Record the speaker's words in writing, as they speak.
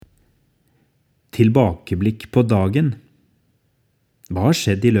Tilbakeblikk på dagen. Hva har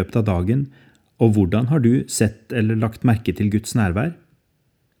skjedd i løpet av dagen, og hvordan har du sett eller lagt merke til Guds nærvær?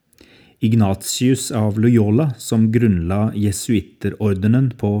 Ignatius av Loyola, som grunnla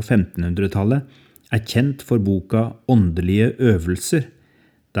jesuitterordenen på 1500-tallet, er kjent for boka Åndelige øvelser,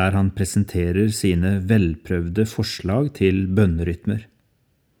 der han presenterer sine velprøvde forslag til bønnerytmer.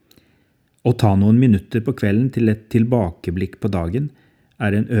 Å ta noen minutter på kvelden til et tilbakeblikk på dagen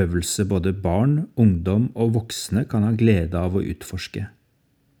er en øvelse både barn, ungdom og voksne kan ha glede av å utforske.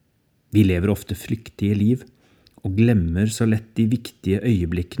 Vi lever ofte flyktige liv, og glemmer så lett de viktige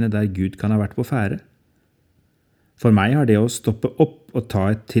øyeblikkene der Gud kan ha vært på ferde. For meg har det å stoppe opp og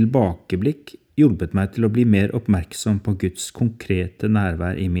ta et tilbakeblikk hjulpet meg til å bli mer oppmerksom på Guds konkrete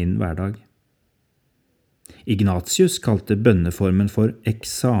nærvær i min hverdag. Ignatius kalte bønneformen for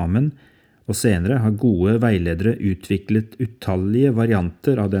eksamen, og senere har gode veiledere utviklet utallige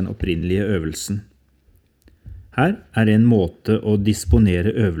varianter av den opprinnelige øvelsen. Her er en måte å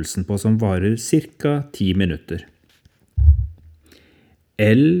disponere øvelsen på som varer ca. 10 minutter.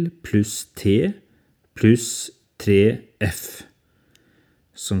 L pluss T pluss 3F,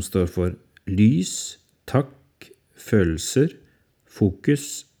 som står for lys, takk, følelser,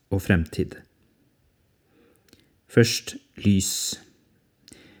 fokus og fremtid. Først lys.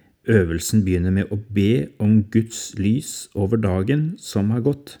 Øvelsen begynner med å be om Guds lys over dagen som har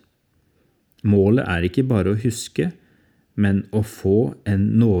gått. Målet er ikke bare å huske, men å få en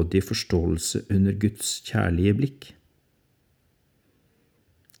nådig forståelse under Guds kjærlige blikk.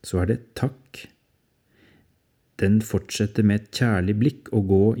 Så er det takk. Den fortsetter med et kjærlig blikk å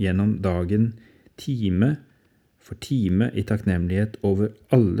gå gjennom dagen time for time i takknemlighet over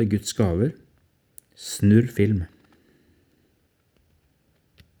alle Guds gaver. Snurr film.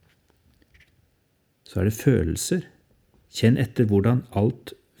 Så er det følelser. Kjenn etter hvordan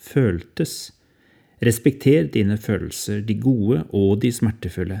alt føltes. Respekter dine følelser, de gode og de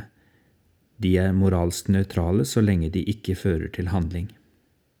smertefulle. De er moralsk nøytrale så lenge de ikke fører til handling.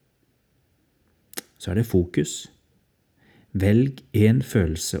 Så er det fokus. Velg en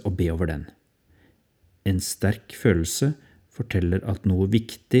følelse og be over den. En sterk følelse forteller at noe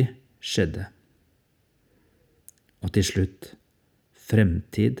viktig skjedde. Og til slutt,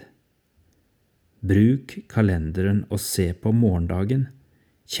 fremtid. Bruk kalenderen og se på morgendagen.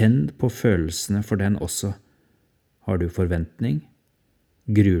 Kjenn på følelsene for den også. Har du forventning?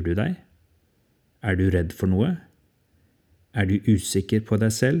 Gruer du deg? Er du redd for noe? Er du usikker på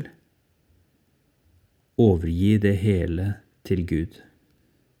deg selv? Overgi det hele til Gud.